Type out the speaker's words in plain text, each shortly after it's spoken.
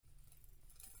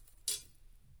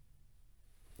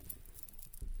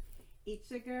It's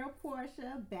your girl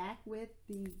Portia back with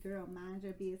the Girl Mind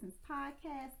Your Business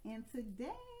podcast, and today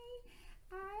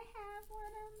I have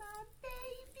one of my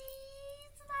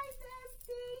babies, my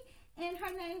bestie, and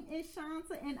her name is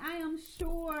Deshanta, and I am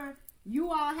sure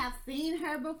you all have seen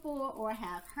her before or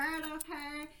have heard of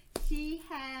her. She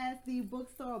has the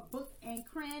bookstore Books and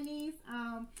Crannies,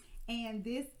 and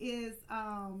this is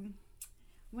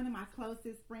one of my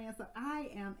closest friends, so I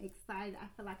am excited. I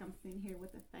feel like I'm sitting here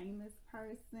with a famous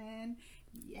person.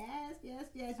 Yes.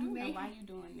 I don't know why you're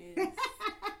doing this.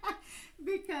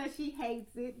 Because she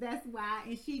hates it, that's why,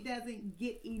 and she doesn't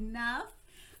get enough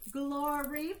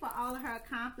glory for all of her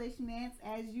accomplishments.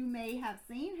 As you may have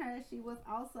seen her, she was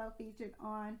also featured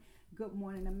on Good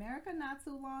Morning America not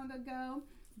too long ago.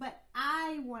 But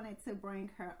I wanted to bring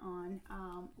her on,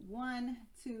 one,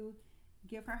 to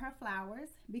give her flowers,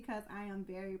 because I am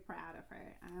very proud of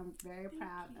her. I am very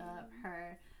proud of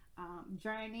her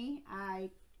journey.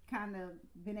 I kind of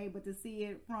been able to see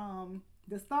it from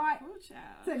the start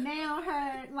to now,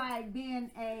 her like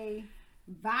being a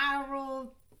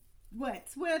viral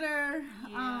Twitter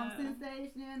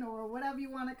sensation or whatever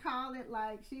you want to call it.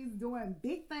 Like, she's doing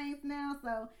big things now,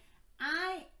 so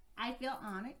I feel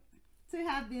honored to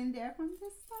have been there from the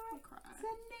start to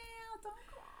now. Don't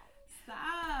cry.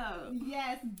 Stop.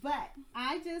 Yes, but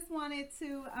I just wanted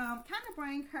to kind of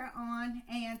bring her on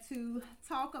and to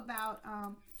talk about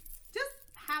just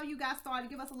how you got started.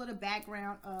 Give us a little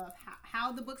background of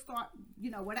how the book started,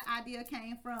 where the idea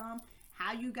came from,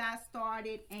 how you got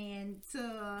started, and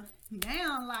to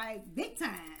now, like, big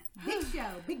time, big show,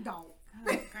 big dog.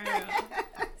 Oh,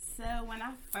 girl. So when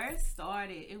I first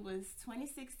started, it was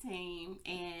 2016,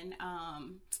 and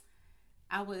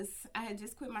I had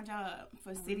just quit my job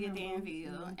for City of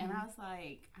Danville, and I was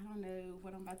like, I don't know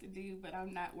what I'm about to do, but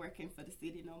I'm not working for the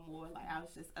city no more. Like, I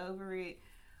was just over it,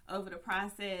 over the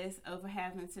process, over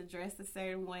having to dress a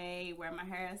certain way, wear my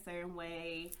hair a certain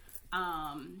way,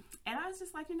 and I was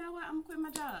just like, you know what, I'm gonna quit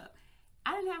my job.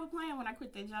 I didn't have a plan when I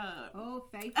quit that job. Oh,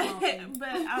 faithful.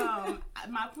 But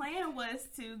my plan was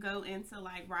to go into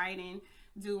like writing,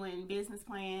 doing business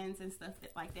plans and stuff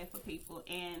like that for people.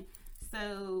 And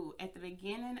so at the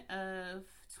beginning of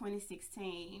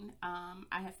 2016,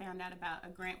 I had found out about a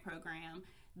grant program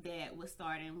that was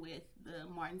starting with the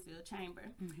Martinsville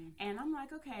Chamber. And I'm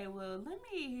like, okay, well, let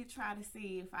me try to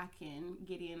see if I can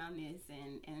get in on this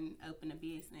and open a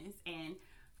business. And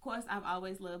of course, I've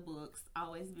always loved books,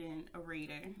 always been a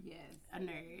reader. Yes. A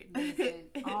nerd.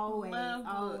 Listen,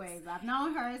 always. I've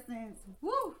known her since,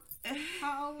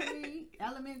 how old were we?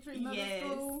 Elementary,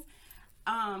 middle school.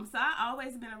 So I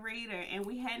always been a reader, and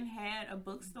we hadn't had a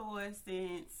bookstore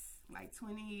since like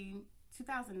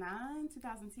 2009,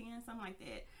 2010, something like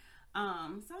that. So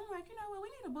I'm like, you know what, we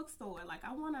need a bookstore. Like,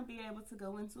 I want to be able to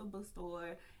go into a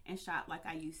bookstore and shop like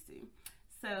I used to.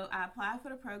 So I applied for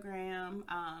the program,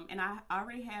 and I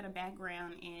already had a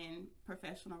background in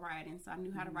professional writing, so I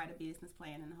knew how to write a business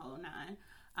plan and the whole nine.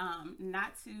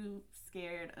 Not too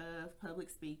scared of public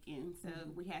speaking, so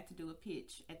we had to do a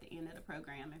pitch at the end of the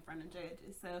program in front of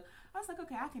judges. So I was like,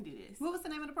 okay, I can do this. What was the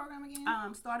name of the program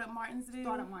again? Startup Martinsville.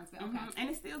 Startup Martinsville, okay. And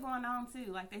it's still going on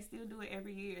too. Like, they still do it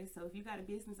every year. So if you got a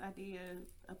business idea,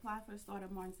 apply for the Startup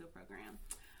Martinsville program.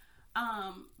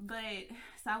 But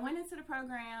so I went into the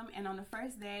program, and on the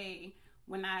first day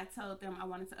when I told them I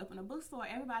wanted to open a bookstore,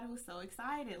 everybody was so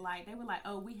excited. Like, they were like,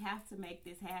 oh, we have to make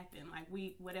this happen. Like,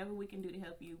 whatever we can do to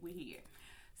help you, we're here.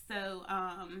 So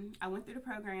I went through the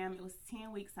program. It was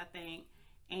 10 weeks, I think,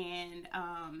 and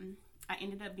I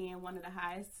ended up being one of the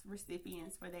highest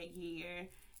recipients for that year.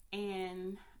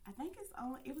 And I think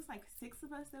it was like 6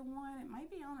 of us that won. It might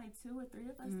be only 2 or 3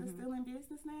 of us that's still in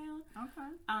business now.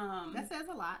 Okay. That says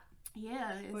a lot.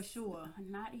 Yeah, it's for sure.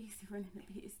 Not easy running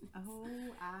a business. Oh,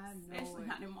 I know. Especially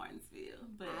not in Martinsville.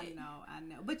 But I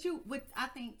know. But I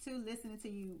think too, listening to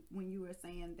you when you were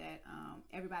saying that,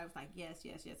 everybody was like, yes,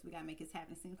 we gotta make this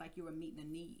happen. It seems like you were meeting a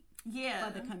need. Yeah.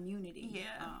 For the community.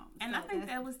 Yeah. And so I think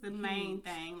that was the main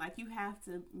thing. Like, you have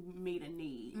to meet a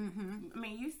need. I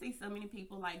mean, you see so many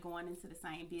people like going into the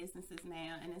same businesses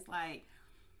now, and it's like,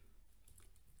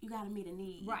 you got to meet a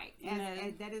need. Right.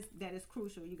 And that is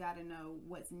crucial. You got to know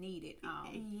what's needed.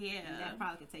 And that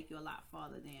probably could take you a lot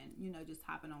farther than, just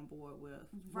hopping on board with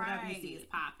whatever you see is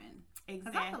popping.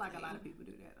 Exactly. Because I feel like a lot of people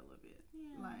do that a little bit.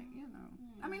 Yeah. Like,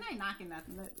 I ain't knocking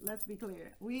nothing. Let's be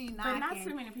clear. We ain't knocking. But not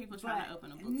too many people trying to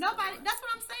open a bookstore. Nobody, that's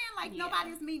what I'm saying. Like,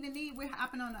 nobody's meeting the need. We're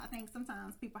hopping on, I think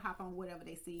sometimes people hop on whatever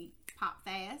they see pop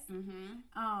fast.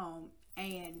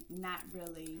 and not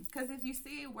really. Because if you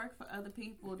see it work for other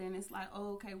people, then it's like,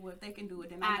 oh, okay, well, if they can do it,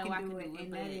 then I know I can do it.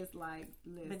 And that is like,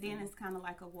 listen. But then it's kind of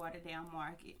like a watered down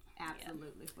market.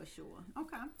 Absolutely, for sure.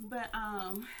 Okay. But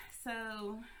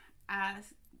so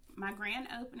my grand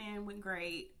opening went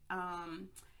great.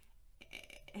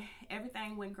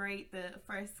 Everything went great the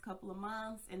first couple of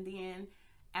months, and then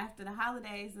after the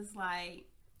holidays, it's like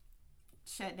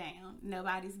shut down.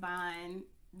 Nobody's buying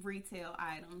retail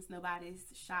items. Nobody's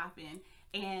shopping.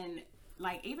 And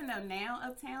like, even though now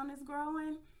Uptown is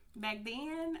growing, back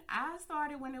then I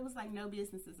started when it was like no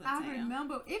businesses uptown. I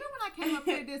remember even when I came up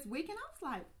here this weekend, I was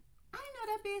like, I didn't know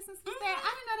that business was there.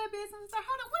 I didn't know that business was there.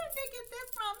 Hold on, where did they get this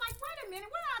from? Like, wait a minute,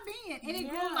 where I been? And it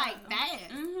grew like that.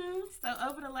 So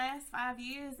over the last 5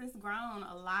 years, it's grown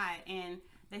a lot, and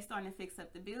they starting to fix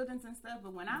up the buildings and stuff.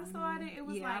 But when I started, it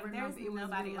was like there's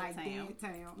nobody like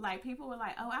uptown. Like, people were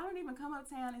like, oh, I don't even come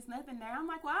uptown. It's nothing there. I'm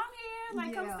like, well, I'm here.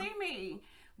 Like, come see me.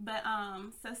 But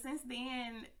so since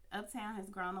then, Uptown has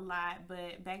grown a lot,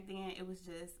 but back then it was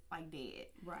just like dead.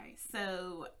 Right.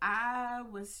 So I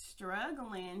was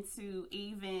struggling to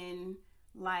even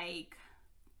like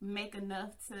make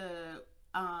enough to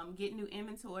get new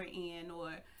inventory in,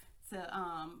 or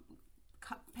to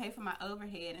pay for my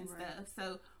overhead and stuff.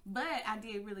 So, but I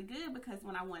did really good because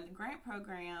when I won the grant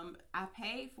program, I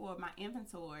paid for my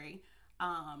inventory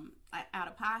out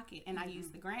of pocket, and I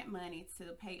used the grant money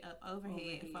to pay up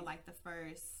overhead for like the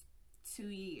first 2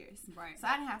 years. Right. So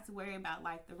I didn't have to worry about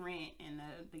like the rent and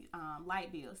the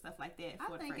light bill, stuff like that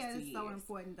for the first 2 years. I think it's so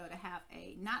important though to have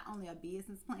not only a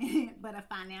business plan but a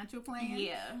financial plan.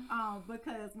 Yeah.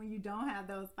 Because when you don't have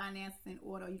those finances in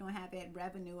order, you don't have that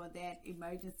revenue or that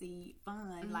emergency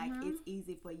fund, like it's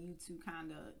easy for you to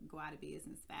kind of go out of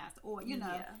business fast, or you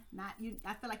know,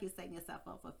 I feel like you're setting yourself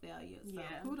up for failure. So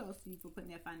kudos to you for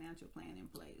putting that financial plan in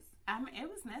place. I mean, it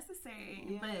was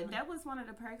necessary, but that was one of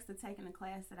the perks of taking the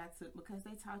class that I took, because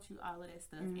they taught you all of that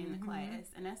stuff in the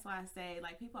class. And that's why I say,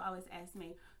 like, people always ask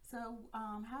me, so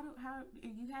how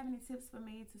you have any tips for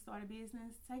me to start a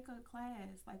business? Take a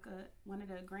class, like one of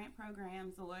the grant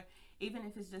programs, or even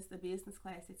if it's just a business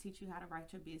class to teach you how to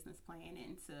write your business plan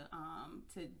and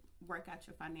to work out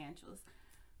your financials.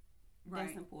 Right.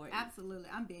 That's important. Absolutely.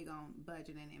 I'm big on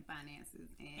budgeting and finances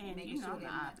and making sure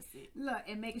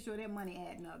making sure that money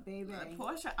adding up, baby.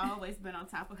 Portia always been on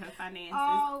top of her finances.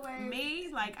 Always. Me,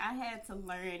 like, I had to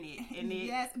learn it, and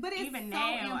but it's even so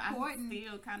now important. I'm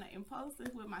still kind of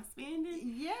impulsive with my spending.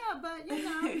 Yeah, but you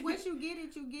know, once you get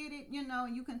it, you know,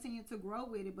 and you continue to grow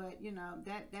with it. But you know,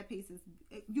 that piece is,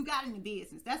 you got in the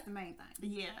business. That's the main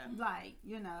thing. Yeah. Like,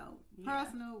 you know,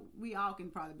 personal, we all can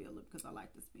probably be a little, because I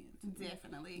like to spend too.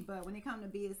 Definitely. But when it comes to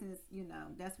business, you know,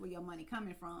 that's where your money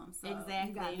coming from. So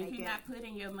exactly. If you're not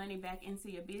putting your money back into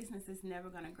your business, it's never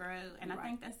going to grow. And I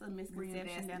think that's a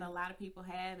misconception that a lot of people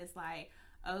have. It's like,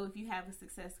 oh, if you have a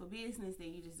successful business,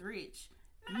 then you're just rich.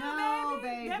 No,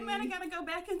 baby. That money got to go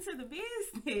back into the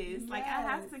business. Yes. Like, I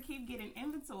have to keep getting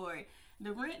inventory.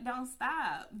 The rent don't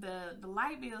stop. The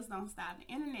light bills don't stop.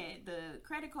 The internet, the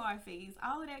credit card fees,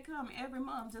 all of that come every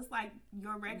month, just like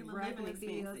your regular living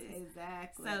expenses. Bills,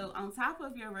 exactly. So on top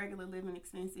of your regular living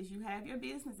expenses, you have your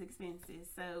business expenses.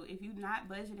 So if you're not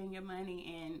budgeting your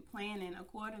money and planning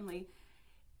accordingly,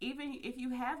 even if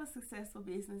you have a successful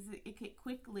business, it could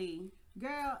quickly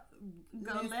go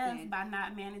left by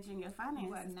not managing your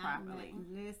finances properly.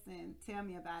 Listen, tell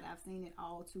me about it. I've seen it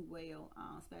all too well,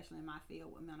 especially in my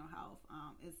field with mental health.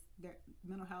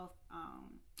 Mental health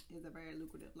is a very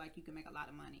lucrative, like, you can make a lot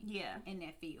of money in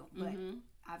that field. But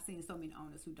I've seen so many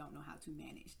owners who don't know how to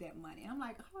manage that money. And I'm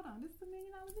like, hold on, this is $1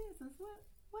 million business.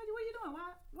 What are you doing?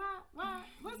 Why?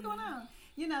 What's going on?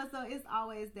 You know, so it's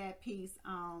always that piece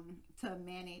to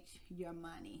manage your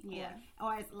money. Yeah.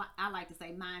 Or it's like, I like to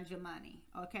say, mind your money.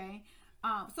 Okay.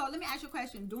 So let me ask you a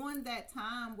question. During that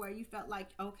time where you felt like,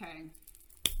 okay,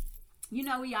 you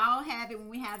know, we all have it when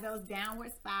we have those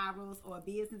downward spirals, or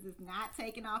business is not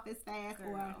taking off as fast,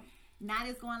 or not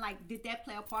as going, like, did that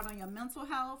play a part on your mental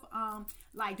health?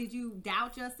 Like, did you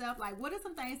doubt yourself? Like, what are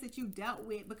some things that you dealt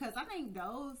with? Because I think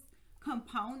those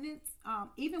components,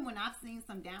 even when I've seen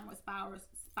some downward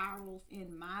spirals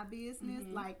in my business,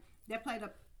 like, that played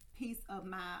a piece of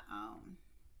my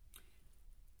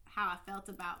how I felt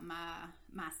about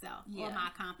myself or my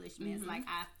accomplishments. Like,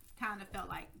 I kind of felt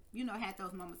like, you know, had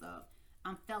those moments of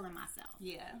I'm failing myself.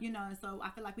 Yeah. You know, and so I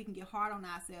feel like we can get hard on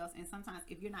ourselves, and sometimes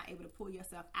if you're not able to pull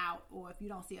yourself out, or if you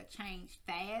don't see a change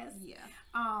fast,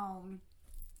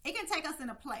 it can take us in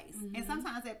a place. And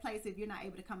sometimes that place, if you're not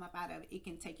able to come up out of it, it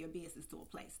can take your business to a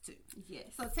place too. Yes.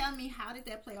 So tell me, how did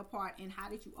that play a part, and how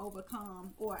did you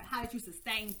overcome, or how did you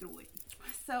sustain through it?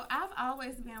 So I've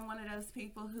always been one of those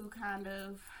people who kind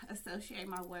of associate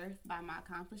my worth by my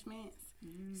accomplishments.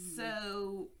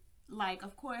 So, like,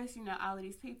 of course, you know, all of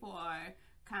these people are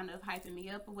kind of hyping me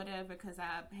up or whatever because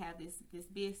I have this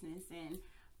business,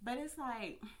 but it's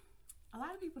like a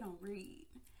lot of people don't read.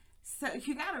 So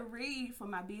you got to read for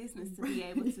my business to be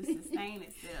able to sustain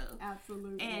itself.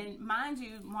 Absolutely. And mind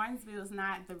you, Martinsville is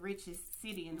not the richest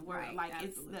city in the world. Right, like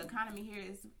absolutely. the economy here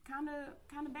is kind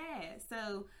of bad.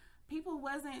 So people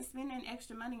wasn't spending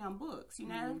extra money on books, you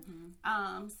know.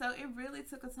 So it really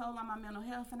took a toll on my mental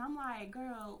health. And I'm like,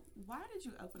 girl, why did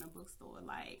you open a bookstore?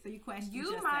 Like, so you questioned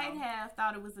yourself. Might have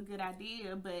thought it was a good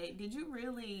idea, but did you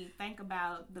really think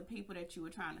about the people that you were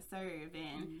trying to serve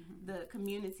and the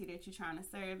community that you're trying to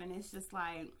serve? And it's just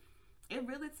like, it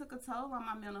really took a toll on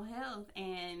my mental health,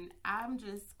 and I'm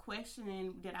just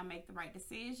questioning, did I make the right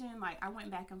decision? Like, I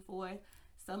went back and forth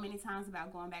so many times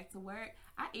about going back to work.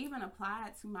 I even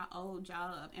applied to my old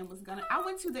job and I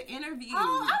went to the interview. Oh,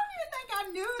 I don't even think I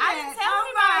knew that. I didn't tell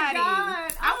anybody.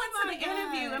 I went to the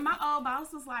interview, and my old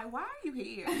boss was like, why are you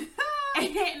here?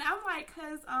 And I'm like,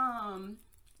 cause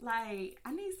like,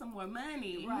 I need some more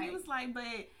money. Right. And he was like,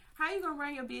 but how you gonna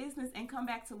run your business and come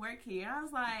back to work here? I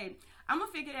was like, I'm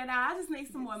gonna figure that out. I just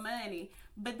need some more money.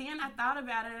 But then I thought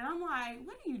about it, and I'm like,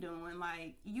 what are you doing?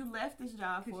 Like, you left this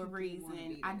job for a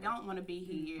reason. I don't want to be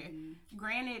here.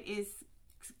 Granted, it's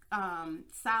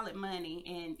solid money,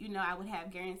 and you know, I would have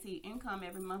guaranteed income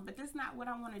every month, but that's not what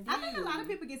I want to do. I think a lot of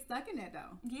people get stuck in that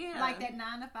though. Yeah, like that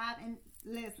 9 to 5. And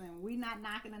listen, we not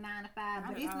knocking a 9 to 5,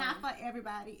 but it's not for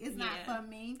everybody. It's not for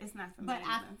me. It's not for me. But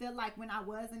I feel like when I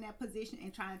was in that position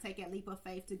and trying to take that leap of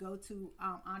faith to go to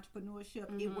entrepreneurship,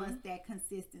 it was that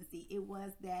consistency. It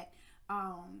was that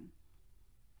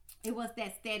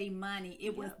steady money.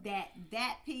 It was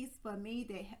that piece for me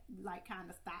that like kind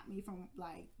of stopped me from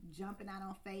like jumping out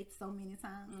on faith so many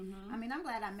times. I mean, I'm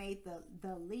glad I made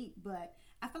the leap, but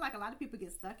I feel like a lot of people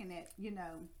get stuck in that, you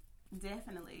know.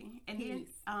 Definitely. And then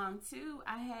too,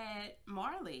 I had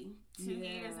Marley 2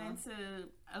 years into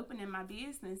opening my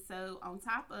business. So on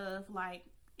top of like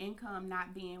income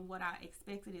not being what I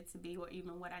expected it to be or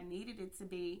even what I needed it to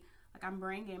be, like I'm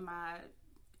bringing my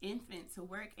infant to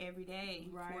work every day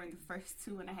for the first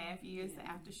 2.5 years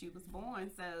after she was born.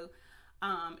 So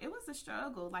it was a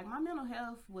struggle. Like, my mental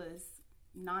health was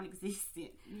non-existent.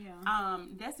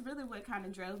 That's really what kind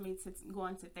of drove me to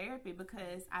going to therapy,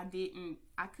 because I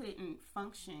couldn't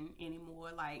function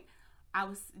anymore. Like, I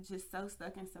was just so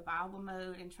stuck in survival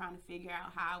mode and trying to figure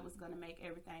out how I was going to make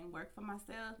everything work for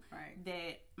myself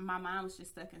that my mind was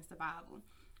just stuck in survival.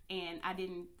 And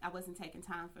I wasn't taking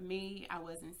time for me. I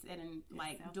wasn't sitting,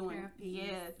 like, doing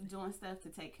stuff to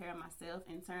take care of myself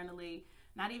internally,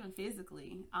 not even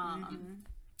physically.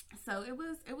 So it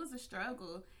was a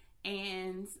struggle.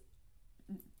 And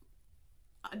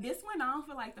this went on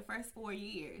for like the first 4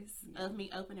 years of me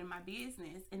opening my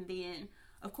business. And then,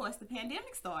 of course, the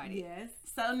pandemic started. Yes.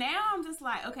 So now I'm just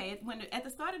like, okay, at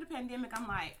the start of the pandemic, I'm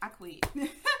like, I quit.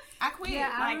 I quit.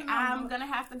 I'm going to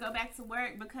have to go back to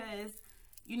work because,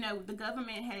 you know, the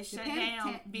government has shut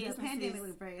down businesses. The pandemic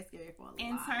was very scary for a lot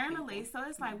internally. So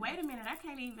it's like, wait a minute, I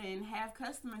can't even have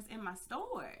customers in my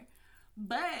store.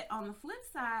 But on the flip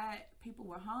side, people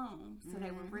were home, so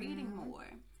they were reading more.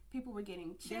 People were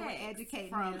getting checks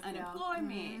from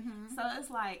unemployment. So it's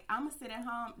like, I'm going to sit at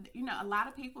home. You know, a lot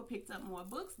of people picked up more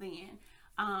books then.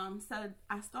 So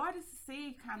I started to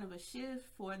see kind of a shift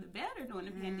for the better during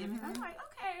the pandemic. I'm like,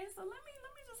 okay, so let me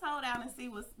just hold out and see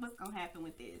what's going to happen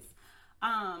with this.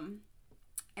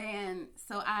 And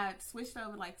so I switched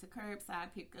over like to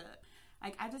curbside pickup.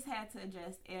 Like, I just had to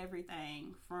adjust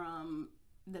everything from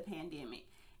the pandemic.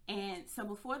 And so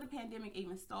before the pandemic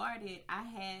even started, I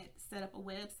had set up a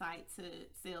website to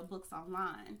sell books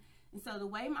online. And so the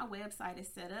way my website is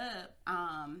set up,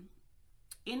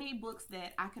 any books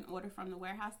that I can order from the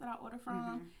warehouse that I order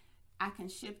from, I can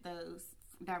ship those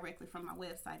directly from my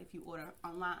website if you order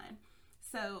online.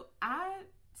 So I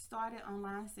started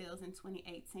online sales in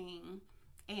 2018,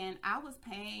 and I was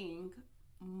paying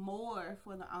more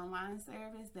for the online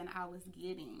service than I was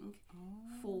getting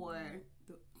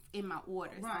in my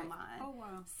orders online. Oh,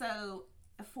 wow. So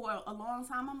for a long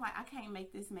time, I'm like, I can't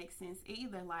make this make sense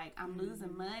either. Like, I'm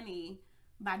losing money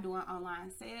by doing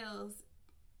online sales,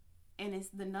 and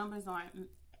the numbers aren't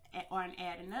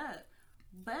adding up.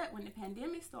 But when the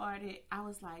pandemic started, I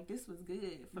was like, this was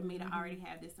good for me to already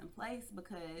have this in place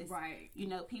because, you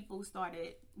know, people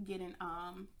started getting,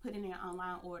 putting in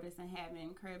online orders and having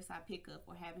curbside pickup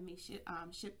or having me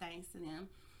ship things to them.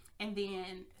 And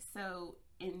then, so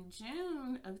in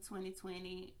June of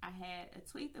 2020, I had a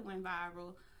tweet that went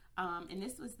viral. And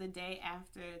this was the day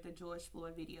after the George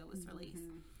Floyd video was released.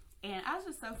 And I was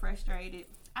just so frustrated.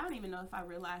 I don't even know if I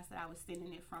realized that I was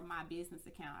sending it from my business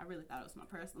account. I really thought it was my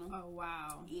personal. Oh,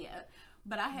 wow. Yeah.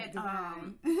 But I had,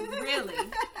 really,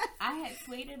 I had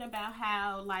tweeted about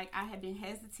how, like, I had been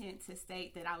hesitant to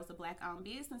state that I was a Black-owned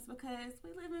business because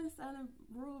we live in southern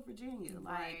rural Virginia.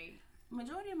 Like,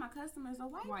 majority of my customers are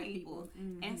white people.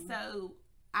 And so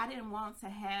I didn't want to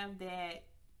have that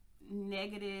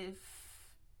negative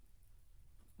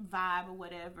vibe or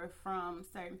whatever from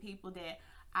certain people that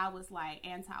I was like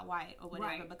anti-white or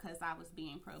whatever because I was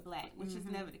being pro-Black, which is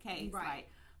never the case. Like,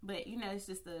 but you know, it's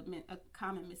just a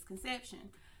common misconception.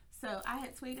 So I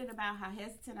had tweeted about how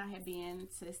hesitant I had been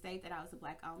to state that I was a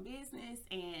Black-owned business,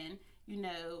 and you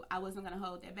know, I wasn't going to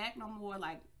hold that back no more.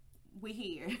 Like, we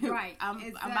here,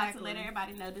 I'm about to let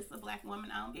everybody know this is a Black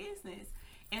woman-owned business.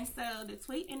 And so the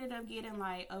tweet ended up getting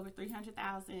like over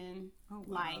 300,000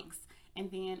 likes, and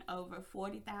then over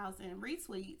 40,000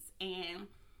 retweets, and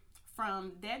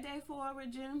from that day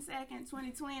forward, June 2nd,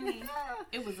 2020,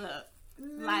 it was up.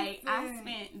 Like, I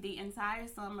spent the entire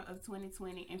summer of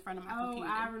 2020 in front of my computer.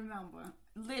 Oh, I remember.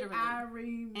 Literally. I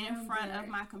remember. In front of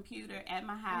my computer at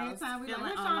my house,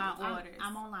 filling on my orders.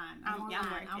 I'm online.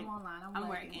 I'm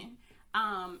working.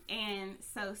 And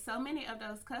so many of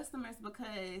those customers,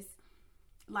 because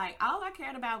like all I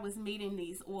cared about was meeting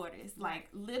these orders. Like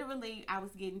literally I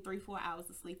was getting 3-4 hours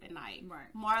of sleep at night.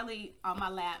 Marley on my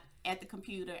lap at the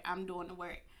computer, I'm doing the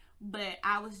work. But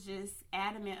I was just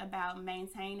adamant about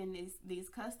maintaining these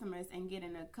customers and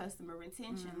getting a customer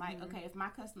retention. Like, okay, if my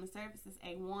customer service is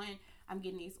A1, I'm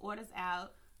getting these orders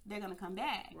out, they're going to come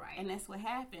back. And that's what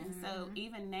happened. So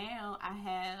even now I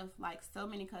have like so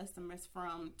many customers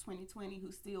from 2020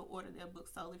 who still order their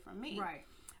books solely from me.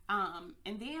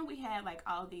 And then we had like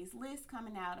all these lists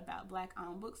coming out about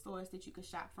Black-owned bookstores that you could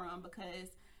shop from, because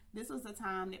this was a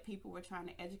time that people were trying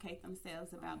to educate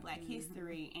themselves about Black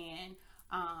history and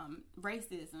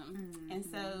racism. And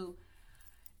so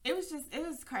it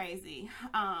was crazy.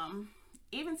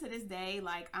 Even to this day,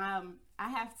 like I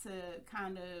have to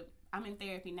I'm in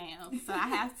therapy now, so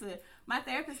my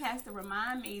therapist has to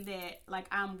remind me that like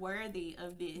I'm worthy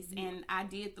of this and I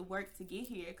did the work to get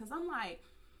here, because I'm like,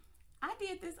 I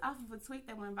did this off of a tweet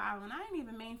that went viral, and I didn't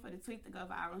even mean for the tweet to go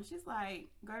viral. And she's like,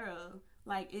 girl,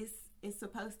 like it's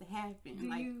supposed to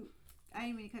happen. I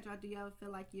didn't mean to cut you off. Do you ever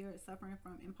feel like you're suffering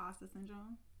from imposter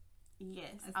syndrome?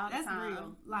 Yes, that's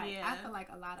real. Like, I feel like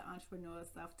a lot of entrepreneurs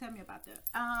stuff. Tell me about that.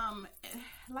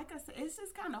 Like I said, it's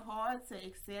just kind of hard to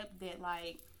accept that.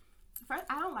 Like, first,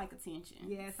 I don't like attention.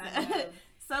 Yes, I know.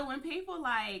 So when people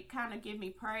like kind of give me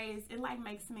praise, it like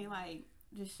makes me like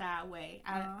just shy away.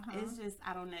 It's just,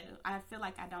 I don't know. I feel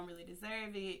like I don't really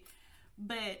deserve it.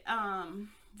 But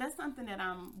that's something that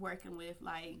I'm working with,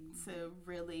 like to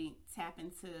really tap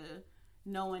into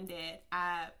knowing that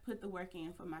I put the work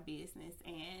in for my business,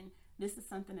 and this is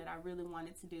something that I really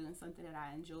wanted to do and something that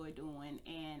I enjoy doing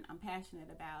and I'm passionate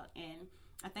about. And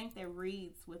I think that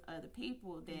reads with other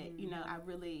people that, you know, I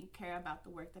really care about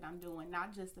the work that I'm doing,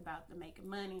 not just about the making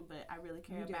money, but I really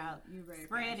care about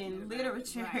spreading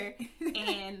literature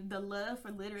and the love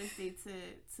for literacy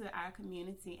to our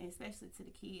community, and especially to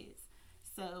the kids.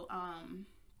 So,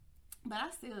 but I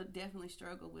still definitely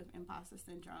struggle with imposter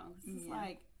syndrome. It's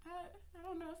like, I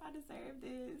don't know if I deserve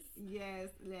this. Yes.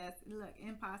 Look,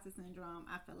 imposter syndrome,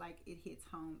 I feel like it hits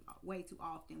home way too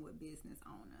often with business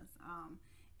owners.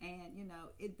 And, you know,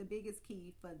 the biggest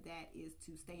key for that is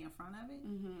to stay in front of it.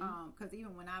 Because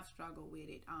even when I've struggled with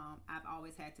it, I've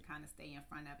always had to kind of stay in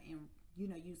front of it and, you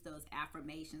know, use those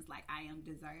affirmations like I am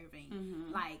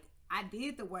deserving. Like, I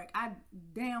did the work. I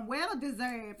damn well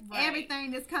deserve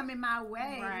everything that's coming my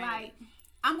way. Like,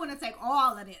 I'm going to take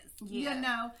all of this, you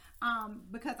know,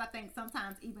 because I think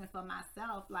sometimes even for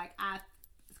myself, like I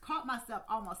caught myself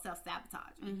almost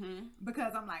self-sabotaging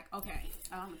because I'm like, okay,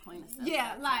 I'm the queen of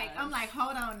I'm like,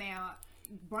 hold on now,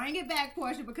 bring it back,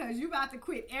 Portia, because you about to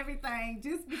quit everything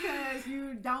just because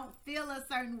you don't feel a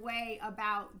certain way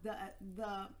about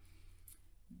the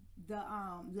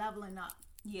leveling up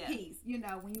piece. You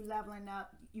know, when you leveling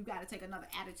up, you got to take another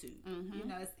attitude. You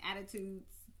know, it's attitudes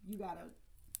you got to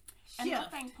shift. And I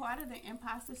think part of the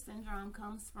imposter syndrome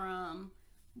comes from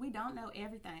we don't know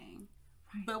everything.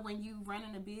 Right. But when you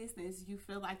running a business, you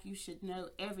feel like you should know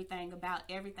everything about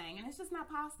everything, and it's just not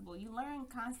possible. You learn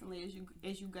constantly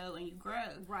as you go and you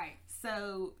grow. Right.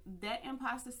 So that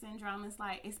imposter syndrome is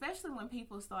like, especially when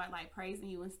people start like praising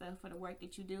you and stuff for the work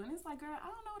that you do, and it's like, girl, I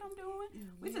don't know what I'm doing.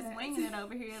 We just winging it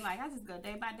over here. Like, I just go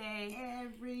day by day.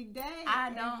 Every day.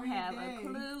 I don't have a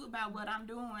clue about what I'm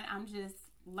doing. I'm just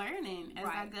learning as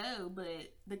I go,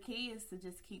 but the key is to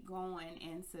just keep going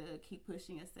and to keep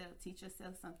pushing yourself, teach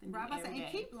yourself something new every day.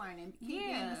 And keep learning, keep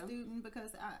being a student,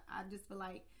 because I just feel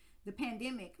like the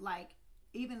pandemic, like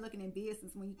even looking in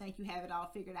business, when you think you have it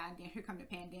all figured out, and then here come the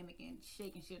pandemic and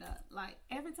shaking shit up, like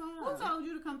every time. Who told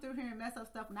you to come through here and mess up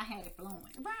stuff when I had it flowing?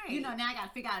 Right. You know, now I gotta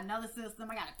figure out another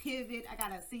system, I gotta pivot, I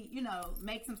gotta see,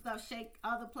 make some stuff shake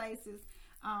other places.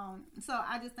 So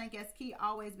I just think that's key,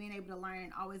 always being able to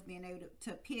learn, always being able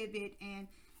to pivot, and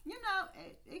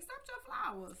accept your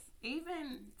flowers.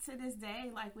 Even to this day,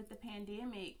 like with the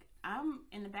pandemic, I'm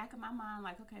in the back of my mind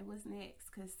like, okay, what's next?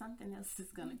 Because something else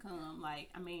is gonna come. Like,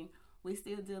 I mean, we're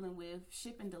still dealing with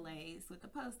shipping delays with the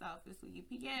post office, with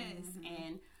UPS,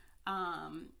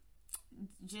 and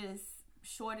just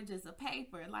shortages of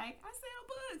paper. Like, I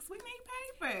sell books, we need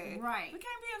paper. Right. We can't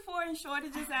be affording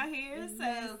shortages out here.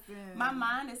 So my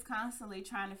mind is constantly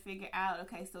trying to figure out,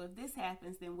 okay, so if this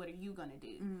happens, then what are you going to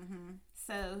do?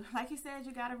 So like you said,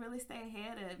 you got to really stay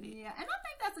ahead of it. Yeah, and I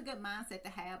think that's a good mindset to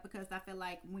have, because I feel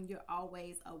like when you're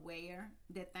always aware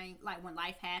that like when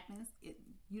life happens,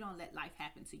 you don't let life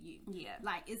happen to you. Yeah.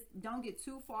 Like, don't get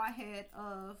too far ahead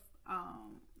of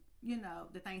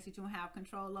the things that you don't have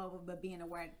control over, but being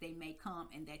aware that they may come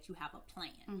and that you have a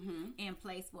plan in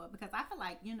place for it. Because I feel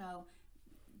like,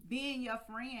 being your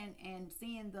friend and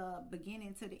seeing the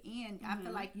beginning to the end, I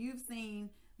feel like you've seen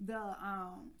the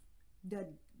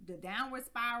downward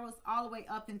spirals all the way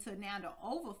up until now the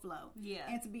overflow. Yeah.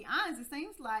 And to be honest, it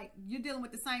seems like you're dealing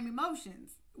with the same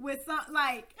emotions. With some,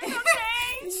 like, it's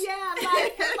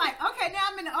okay. like, okay, now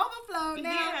I'm in the overflow.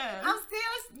 Now I'm still,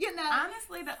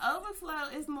 Honestly, the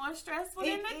overflow is more stressful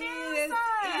than the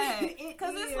downside.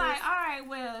 Because it's like, all right,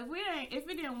 well, if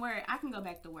it didn't work, I can go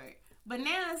back to work. But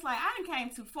now it's like, I done came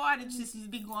too far to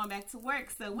just be going back to work.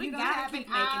 So we gotta keep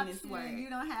making this work. You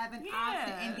don't have an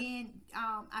option. And then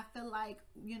I feel like,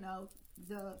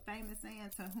 the famous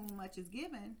saying, to whom much is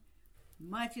given,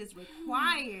 much is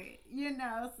required.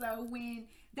 So when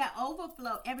that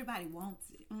overflow, everybody wants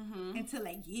it until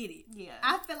they get it. Yeah.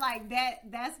 I feel like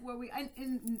that's where we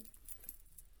and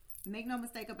make no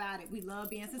mistake about it, we love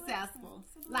being successful.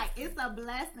 Like, it's a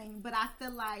blessing, but I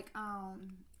feel like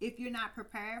if you're not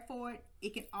prepared for it,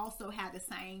 it can also have the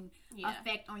same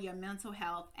effect on your mental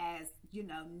health as,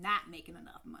 not making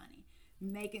enough money.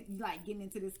 Getting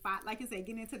into the spot, like you said,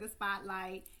 getting into the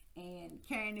spotlight and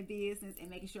carrying the business and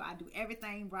making sure I do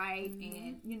everything right.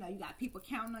 And, you got people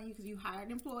counting on you because you hired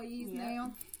employees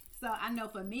now. So I know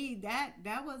for me,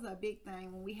 that was a big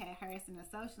thing when we had Hairston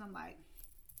Associates. I'm like,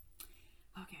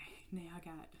 okay, now I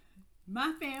got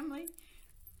my family,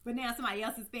 but now somebody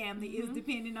else's family is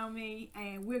depending on me,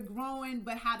 and we're growing,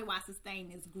 but how do I sustain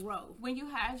this growth? When you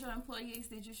hired your employees,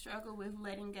 did you struggle with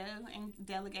letting go and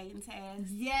delegating tasks?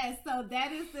 Yes, so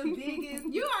that is the biggest.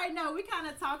 You already know, we kind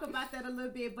of talk about that a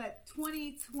little bit, but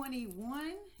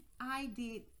 2021, I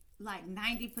did like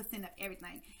 90% of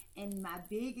everything. And my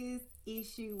biggest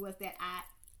issue was that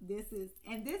let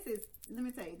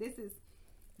me tell you,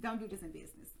 don't do this in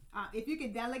business. If you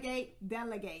can delegate.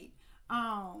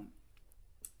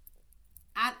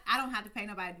 I don't have to pay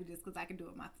nobody to do this because I can do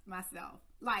it myself.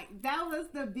 Like, that was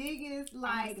the biggest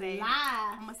lie.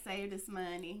 I'm gonna save this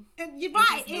money. And you're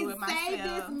right. And save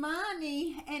this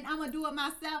money, and I'm gonna do it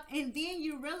myself. And then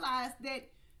you realize that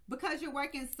because you're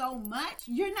working so much,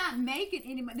 you're not making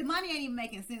any money. The money ain't even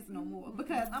making sense no more.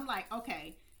 Because I'm like,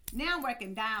 okay, now I'm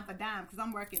working dime for dime because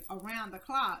I'm working around the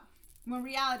clock. When in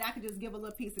reality, I could just give a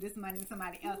little piece of this money to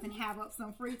somebody else and have up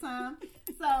some free time.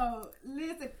 So,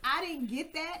 listen, I didn't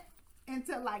get that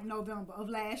until like November of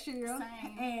last year.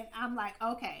 Same. And I'm like,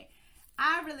 okay,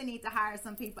 I really need to hire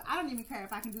some people. I don't even care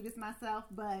if I can do this myself,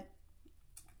 but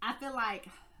I feel like,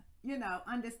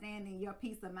 understanding your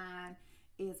peace of mind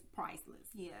is priceless.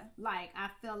 Yeah. Like, I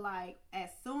feel like as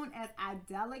soon as I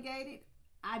delegated,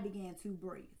 I began to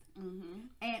breathe.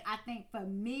 And I think for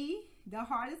me, the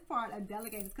hardest part of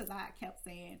delegating is because I kept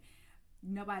saying,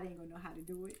 nobody ain't gonna know how to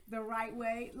do it the right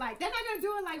way. Like, they're not gonna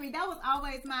do it like me. That was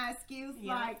always my excuse.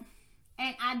 Yeah. Like,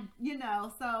 and I,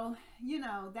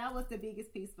 that was the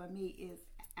biggest piece for me, is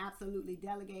absolutely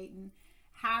delegating,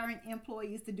 hiring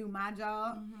employees to do my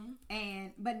job.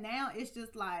 But now it's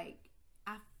just like,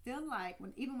 I feel like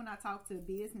even when I talk to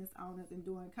business owners and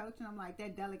doing coaching, I'm like,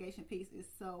 that delegation piece is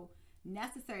so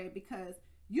necessary, because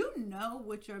you know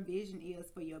what your vision is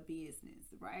for your business,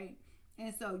 right?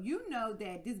 And so you know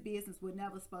that this business was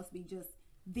never supposed to be just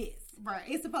this. Right.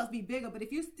 It's supposed to be bigger, but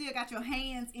if you still got your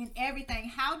hands in everything,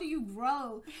 how do you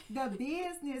grow the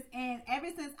business? And ever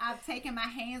since I've taken my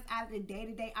hands out of the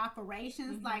day-to-day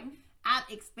operations, like I've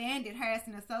expanded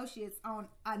Hairston Associates on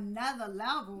another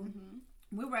level.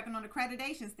 We're working on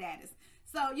accreditation status.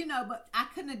 So, you know, but I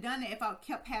couldn't have done it if I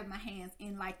kept having my hands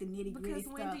in like the nitty gritty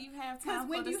stuff. Because when do you have time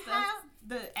for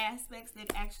the aspects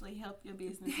that actually help your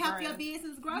business grow? Your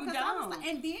business grow. You don't.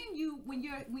 And then when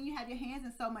you have your hands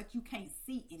in so much, you can't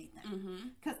see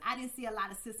anything. Because I didn't see a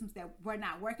lot of systems that were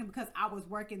not working because I was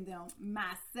working them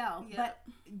myself. Yep. But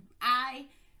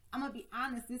I'm gonna be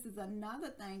honest. This is another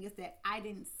thing is that I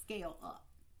didn't scale up.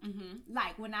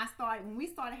 Like when we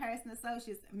started Hairston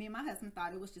Associates, me and my husband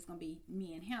thought it was just gonna be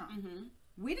me and him.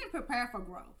 We didn't prepare for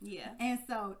growth. Yeah. And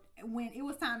so when it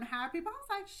was time to hire people, I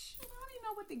was like, shoot, I don't even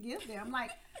know what to give them. I'm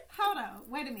like, hold on,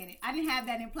 wait a minute. I didn't have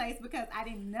that in place because I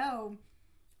didn't know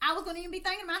I was gonna even be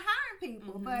thinking about hiring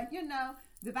people. But you know,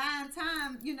 divine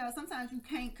time, you know, sometimes you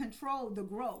can't control the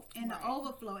growth and the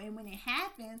overflow. And when it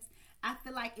happens, I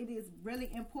feel like it is really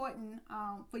important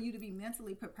for you to be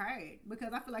mentally prepared,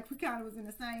 because I feel like we kind of was in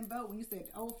the same boat when you said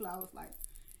overflow. I was like,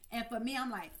 and for me, I'm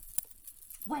like,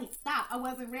 wait, stop. I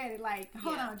wasn't ready. Like,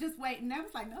 hold on, just wait. And I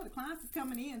was like, no, the clients is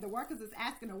coming in. The workers is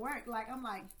asking to work. Like, I'm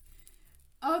like,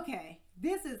 okay,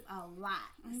 this is a lot.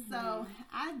 So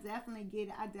I definitely get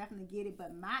it.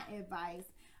 But my advice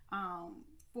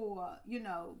for, you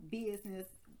know, business,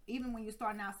 even when you're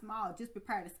starting out small, just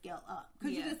prepare to scale up,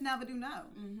 because you just never do know.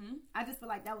 I just feel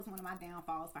like that was one of my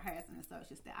downfalls for Hairston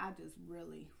Associates, that I just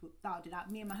really thought that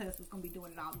me and my husband was going to be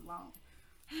doing it all alone.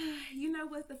 You know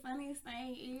what the funniest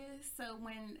thing is? So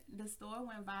when the store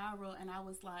went viral and I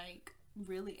was like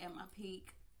really at my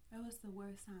peak, that was the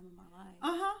worst time of my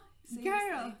life. Seriously.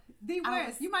 Girl, the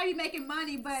worst. You might be making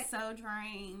money, but so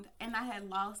drained, and I had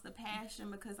lost the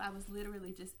passion because I was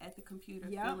literally just at the computer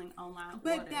filling online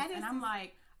orders. And I'm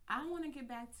like, I want to get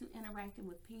back to interacting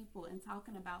with people and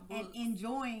talking about books and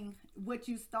enjoying what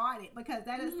you started, because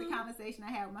that is the conversation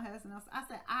I had with my husband. I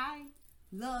said, I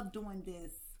love doing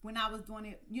this. When I was doing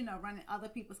it, you know, running other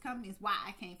people's companies, why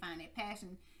I can't find that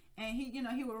passion. And he, you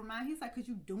know, he would remind, he's like, because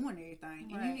you doing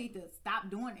everything, and you need to stop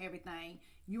doing everything.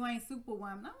 You ain't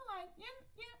Superwoman. I'm like, yeah,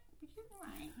 you're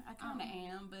right. I kind of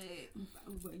am, but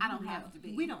I don't have to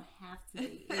be. We don't have to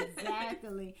be.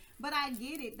 Exactly. But I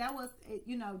get it. That was,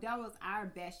 you know, that was our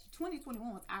best.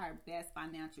 2021 was our best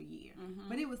financial year.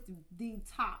 But it was the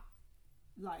top.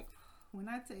 Like, when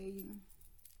I tell you,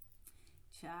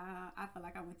 child, I feel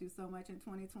like I went through so much in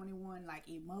 2021, like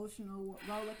emotional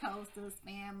roller coasters,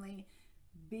 family,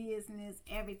 business,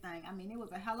 everything. I mean, it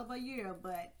was a hell of a year,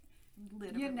 but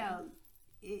literally, you know,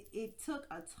 it took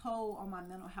a toll on my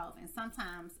mental health. And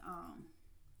sometimes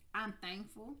I'm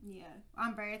thankful. Yeah.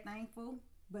 I'm very thankful.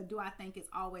 But do I think it's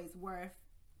always worth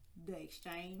the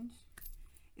exchange?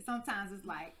 Sometimes it's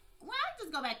like, well, I'll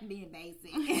just go back to being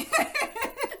basic. I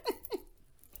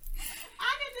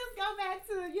can just go back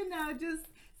to, you know, just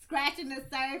scratching the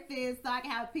surface so I can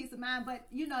have peace of mind. But,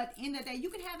 you know, at the end of the day, you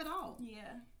can have it all.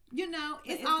 Yeah. You know,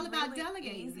 it's all about really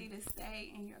delegating. It's easy to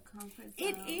stay in your comfort zone.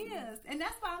 It is. And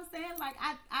that's why I'm saying, like,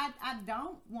 I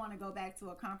don't want to go back to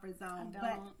a comfort zone.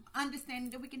 But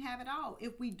understanding that we can have it all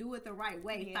if we do it the right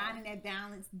way. Finding that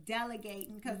balance,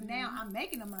 delegating. Because now I'm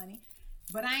making the money,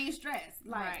 but I ain't stressed.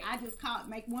 Like, I just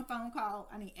make one phone call.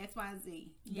 I need X, Y,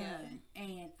 Z done.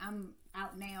 And I'm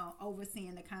out now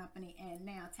overseeing the company and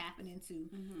now tapping into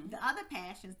the other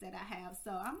passions that I have.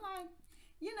 So I'm like,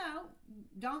 you know,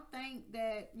 don't think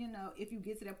that, you know, if you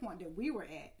get to that point that we were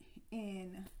at,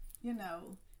 and, you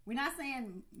know, we're not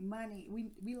saying money.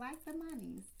 We like the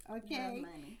monies, okay?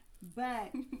 Money.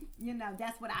 But, you know,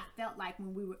 that's what I felt like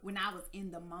when I was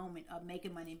in the moment of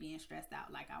making money and being stressed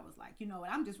out. Like, I was like, you know what,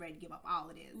 I'm just ready to give up all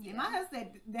of this. Yeah. And my husband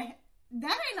said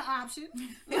that ain't an option.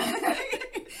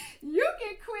 You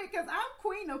can quit, because I'm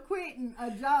queen of quitting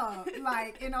a job,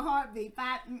 like, in a heartbeat.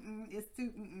 It's too,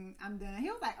 I'm done. He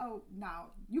was like, oh, no,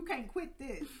 you can't quit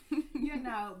this, you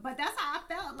know. But that's how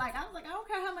I felt. Like, I was like, I don't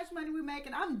care how much money we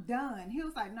making, I'm done. He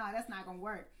was like, no, that's not going to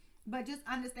work. But just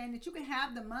understand that you can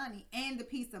have the money and the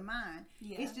peace of mind.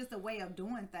 Yeah. It's just a way of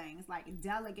doing things, like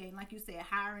delegating, like you said,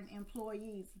 hiring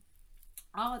employees.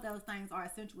 All of those things are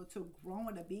essential to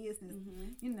growing a business.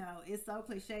 You know, it's so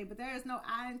cliche, but there is no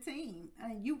I in team. I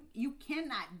mean, you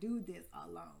cannot do this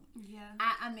alone. Yeah.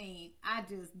 I mean, I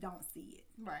just don't see it.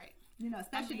 Right. You know,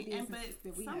 especially the businesses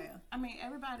that we have. I mean,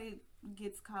 everybody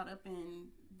gets caught up in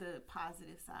the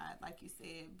positive side, like you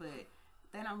said, but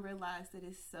they don't realize that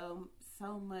it's so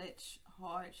much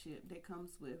hardship that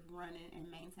comes with running and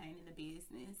maintaining the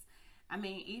business. I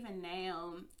mean, even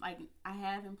now, like, I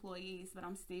have employees, but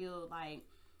I'm still, like,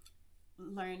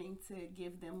 learning to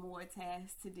give them more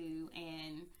tasks to do,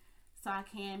 and so I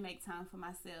can make time for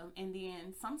myself. And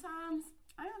then sometimes,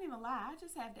 I don't even lie, I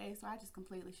just have days where I just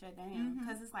completely shut down,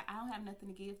 because it's like, I don't have nothing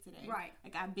to give today. Right.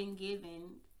 Like, I've been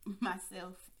giving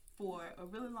myself for a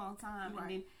really long time, and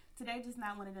then today just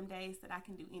not one of them days that I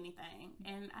can do anything,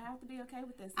 and I have to be okay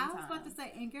with this sometimes. I was about to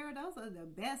say, and girl, those are the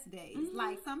best days.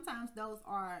 Like, sometimes those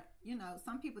are, you know,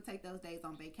 some people take those days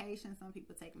on vacation, some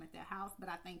people take them at their house, but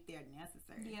I think they're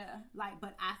necessary. Yeah. Like,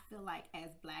 but I feel like as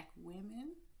Black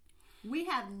women, we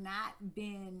have not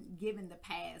been given the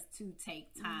pass to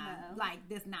take time, like,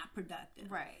 that's not productive.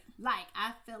 Right. Like,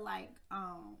 I feel like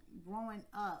growing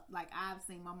up, like, I've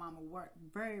seen my mama work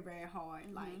very, very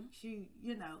hard. Like, she,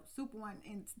 you know, super one,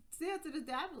 and still to this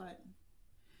day, I be like,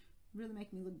 really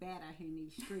make me look bad out here in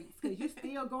these streets, because you're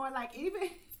still going, like, even,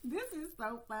 this is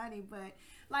so funny, but,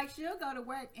 like, she'll go to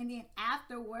work, and then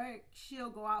after work,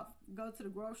 she'll go to the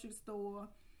grocery store,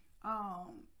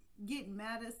 get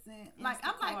medicine. Like,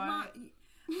 I'm like, Mom,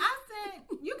 I said,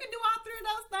 you can do all three of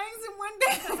those things in one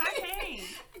day. Because I can't.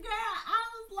 Girl, I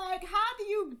was like, how do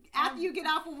you, after you get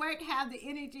off of work, have the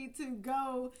energy to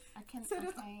go I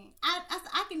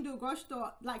can do a grocery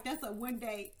store. Like, that's a one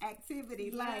day activity.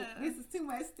 Yeah. Like, this is too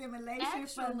much stimulation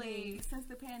for me. Since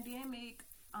the pandemic,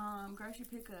 grocery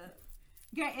pickup.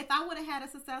 Girl, if I would have had a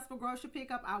successful grocery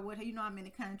pickup, I would have. You know, I'm in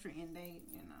the country, and they,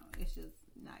 you know, it's just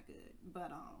not good.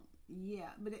 But, yeah,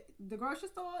 but the grocery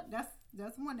store,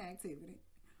 that's one activity.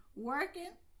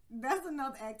 Working, that's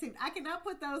another activity. I cannot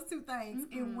put those two things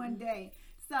in one day.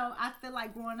 So I feel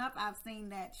like growing up, I've seen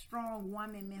that strong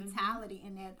woman mentality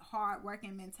and that hard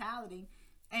working mentality,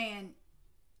 and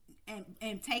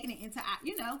taking it into,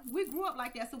 you know, we grew up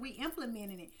like that, so we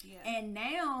implemented it. Yeah. And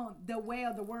now the way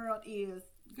of the world is,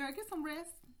 girl, get some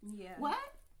rest. Yeah. What?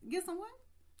 Get some what?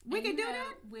 We can do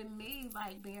that? With me,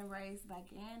 like, being raised by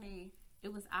Granny,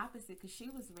 it was opposite, because she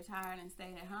was retired and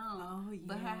stayed at home. Oh, yeah.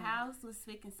 But her house was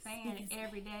spick and span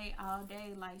every day, all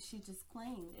day. Like, she just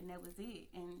cleaned, and that was it.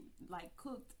 And, like,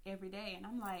 cooked every day. And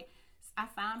I'm like, I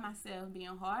find myself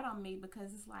being hard on me,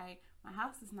 because it's like, my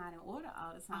house is not in order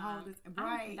all the time.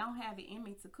 I don't have it in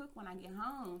me to cook when I get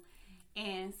home.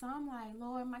 And so I'm like,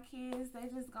 Lord, my kids, they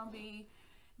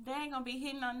ain't gonna be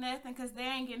hitting on nothing, because they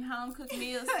ain't getting home cooked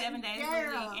meals 7 days a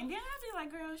week. And then I'll be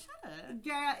like, girl, shut up.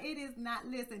 Girl, it is not,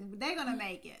 listen, they're gonna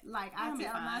make it. Like, I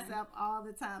tell myself all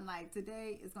the time, like,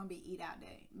 today is gonna be eat out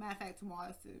day. Matter of fact,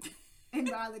 tomorrow's too. And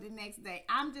probably the next day.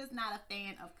 I'm just not a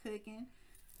fan of cooking.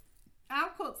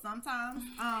 I'll cook sometimes.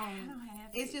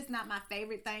 It's just not my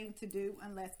favorite thing to do,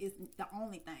 unless it's the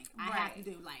only thing I have to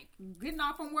do. Like, getting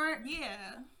off from work.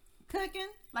 Yeah. Cooking.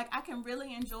 Like, I can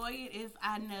really enjoy it if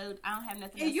I know I don't have nothing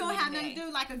else to do. If you don't have nothing to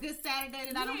do, like a good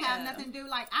Saturday that I don't have nothing to do,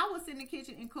 like, I will sit in the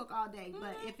kitchen and cook all day.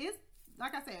 But if it's,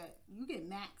 like I said, you get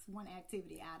max one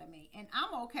activity out of me, and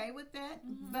I'm okay with that.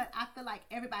 But I feel like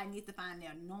everybody needs to find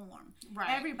their norm.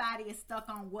 Right. Everybody is stuck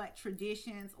on what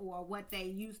traditions or what they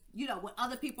use, you know, what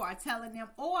other people are telling them,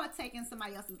 or taking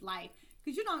somebody else's life.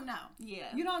 Because you don't know.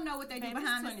 Yeah. You don't know what they do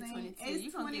behind the scenes.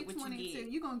 It's 2022.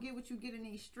 You're going to get what you get in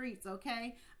these streets,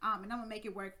 okay? And I'm going to make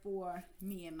it work for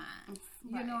me and mine.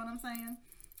 You know what I'm saying?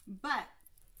 But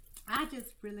I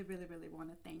just really, really, really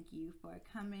want to thank you for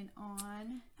coming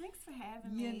on. Thanks for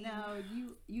having me.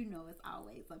 You know it's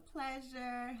always a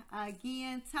pleasure.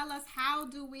 Again, tell us, how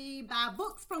do we buy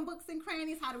books from Books and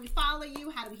Crannies? How do we follow you?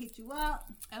 How do we hit you up?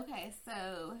 Okay,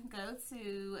 so go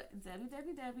to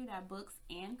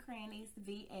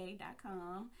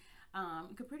www.booksandcranniesva.com.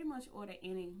 You can pretty much order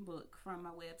any book from my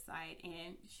website,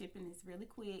 and shipping is really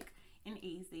quick and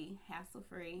easy,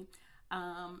 hassle-free.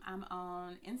 I'm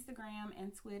on Instagram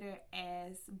and Twitter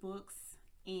as Books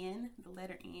N, the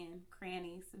letter N,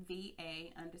 Crannies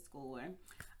VA _.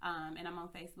 And I'm on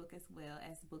Facebook as well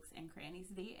as Books and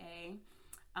Crannies VA.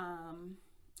 And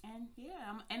yeah,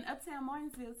 I'm in Uptown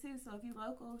Martinsville too. So if you're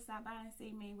local, stop by and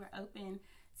see me. We're open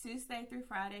Tuesday through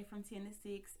Friday from 10 to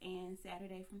 6 and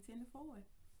Saturday from 10 to 4.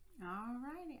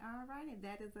 Alrighty.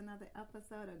 That is another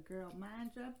episode of Girl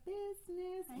Mind Your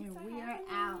Business. Thanks, and we are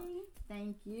out.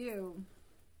 Thank you.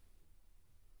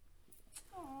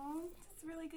 Aw, that's really good.